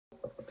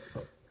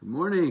Good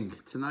morning.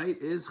 Tonight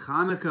is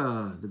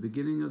Chanukah, the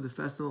beginning of the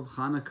festival of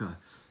Chanukah.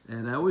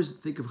 And I always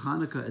think of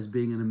Chanukah as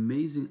being an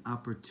amazing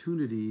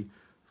opportunity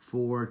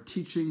for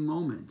teaching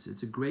moments.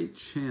 It's a great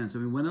chance. I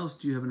mean, when else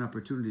do you have an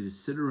opportunity to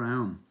sit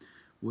around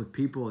with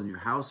people in your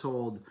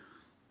household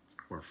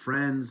or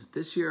friends?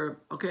 This year,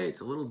 okay,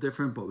 it's a little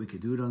different, but we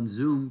could do it on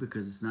Zoom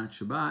because it's not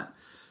Shabbat.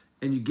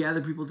 And you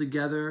gather people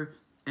together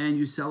and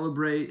you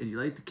celebrate and you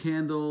light the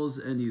candles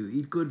and you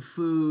eat good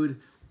food.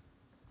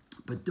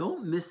 But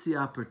don't miss the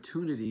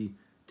opportunity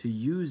to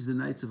use the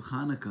nights of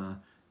Chanukah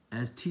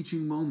as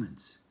teaching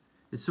moments.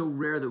 It's so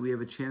rare that we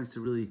have a chance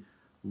to really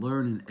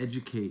learn and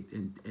educate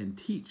and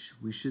teach.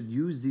 We should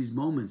use these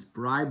moments,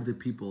 bribe the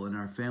people in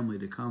our family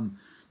to come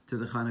to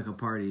the Chanukah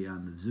party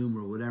on the Zoom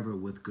or whatever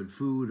with good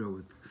food or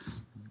with,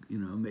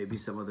 maybe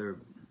some other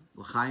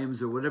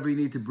l'chaims or whatever you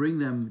need to bring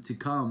them to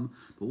come.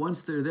 But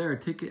once they're there,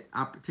 take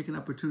an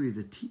opportunity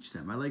to teach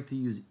them. I like to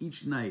use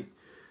each night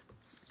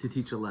to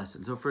teach a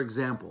lesson. So, for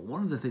example,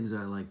 one of the things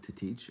that I like to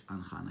teach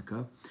on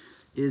Chanukah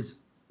is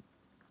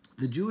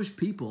the Jewish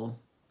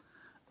people,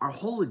 our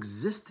whole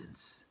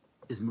existence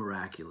is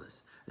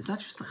miraculous. It's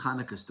not just the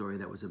Chanukah story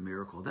that was a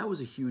miracle. That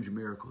was a huge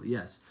miracle,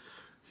 yes.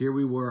 Here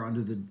we were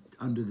under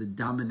the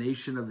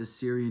domination of the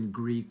Syrian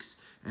Greeks,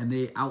 and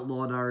they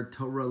outlawed our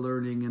Torah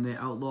learning, and they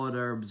outlawed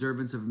our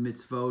observance of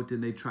mitzvot,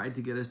 and they tried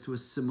to get us to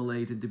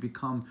assimilate and to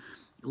become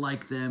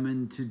like them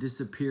and to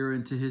disappear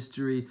into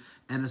history.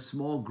 And a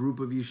small group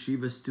of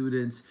yeshiva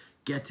students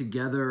get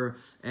together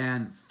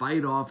and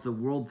fight off the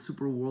world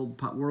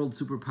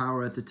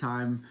superpower at the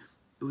time.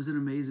 It was an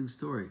amazing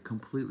story,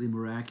 completely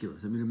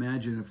miraculous. I mean,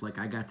 imagine if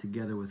I got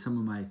together with some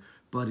of my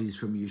buddies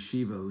from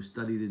yeshiva who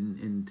studied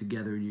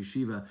together in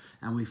yeshiva,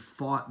 and we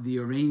fought the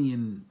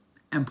Iranian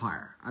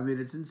Empire. I mean,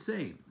 it's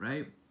insane,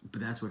 right?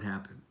 But that's what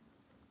happened.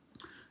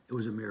 It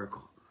was a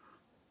miracle.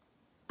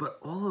 But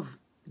all of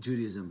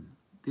Judaism,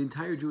 the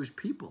entire Jewish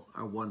people,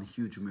 are one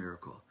huge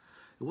miracle.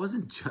 It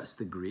wasn't just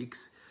the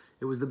Greeks.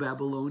 It was the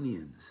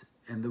Babylonians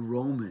and the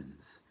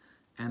Romans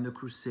and the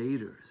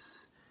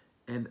Crusaders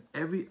and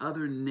every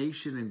other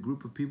nation and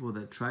group of people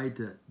that tried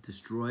to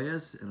destroy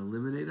us and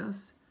eliminate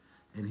us.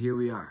 And here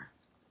we are.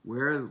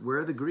 Where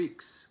are the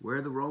Greeks? Where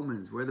are the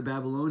Romans? Where are the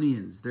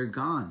Babylonians? They're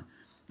gone.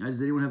 Now,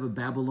 does anyone have a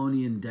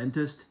Babylonian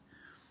dentist?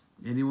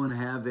 Anyone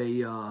have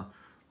a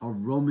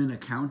Roman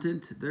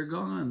accountant? They're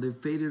gone. They've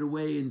faded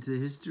away into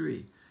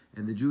history.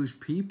 And the Jewish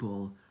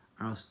people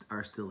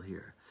are still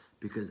here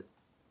because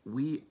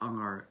we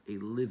are a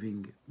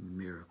living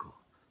miracle.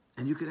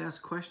 And you could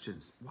ask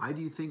questions. Why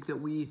do you think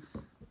that we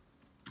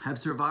have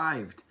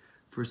survived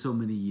for so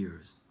many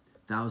years,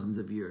 thousands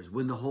of years,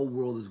 when the whole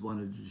world has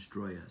wanted to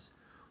destroy us?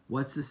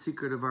 What's the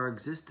secret of our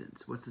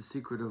existence? What's the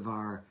secret of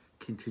our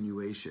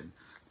continuation?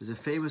 There's a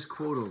famous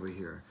quote over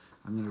here.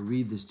 I'm going to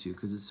read this to you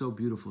because it's so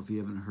beautiful if you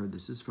haven't heard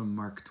this. This is from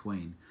Mark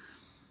Twain.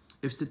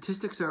 If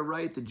statistics are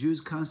right, the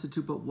Jews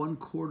constitute but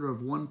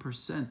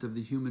 0.25% of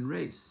the human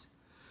race.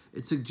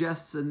 It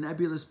suggests a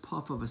nebulous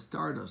puff of a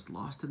stardust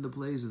lost in the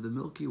blaze of the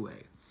Milky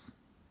Way.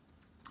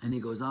 And he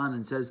goes on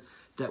and says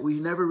that we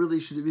never really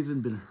should have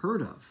even been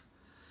heard of.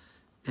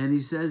 And he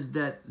says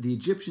that the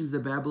Egyptians, the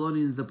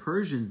Babylonians, the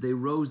Persians, they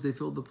rose, they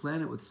filled the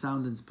planet with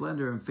sound and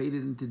splendor and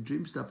faded into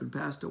dream stuff and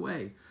passed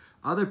away.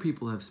 Other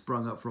people have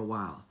sprung up for a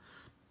while,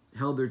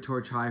 held their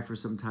torch high for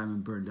some time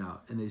and burned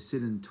out. And they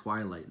sit in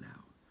twilight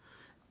now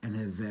and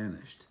have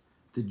vanished.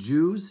 The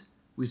Jews,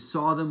 we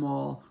saw them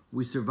all,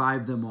 we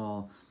survived them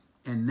all,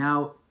 and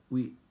now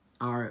we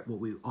are what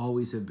we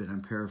always have been.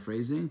 I'm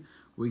paraphrasing.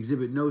 We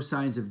exhibit no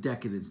signs of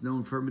decadence, no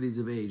infirmities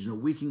of age, no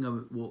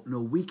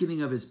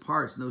weakening of his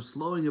parts, no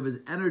slowing of his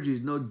energies,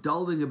 no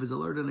dulling of his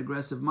alert and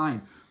aggressive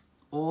mind.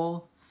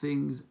 All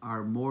things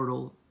are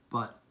mortal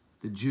but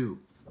the Jew.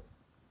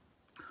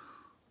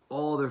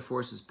 All their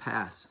forces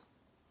pass,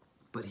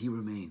 but he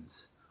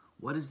remains.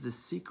 What is the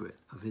secret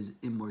of his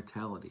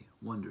immortality?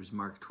 Wonders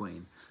Mark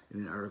Twain in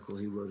an article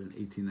he wrote in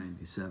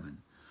 1897.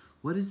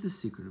 What is the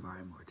secret of our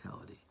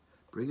immortality?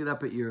 Bring it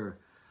up at your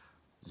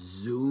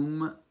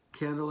Zoom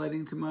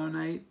candlelighting tomorrow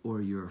night or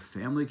your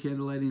family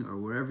candlelighting or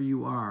wherever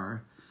you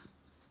are.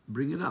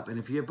 Bring it up. And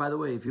if you have, by the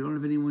way, if you don't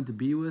have anyone to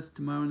be with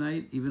tomorrow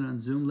night, even on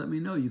Zoom, let me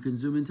know. You can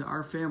Zoom into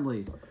our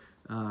family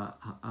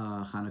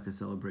Hanukkah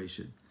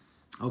celebration.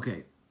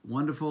 Okay.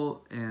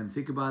 Wonderful, and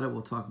think about it.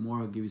 We'll talk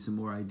more. I'll give you some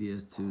more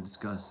ideas to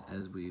discuss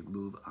as we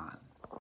move on.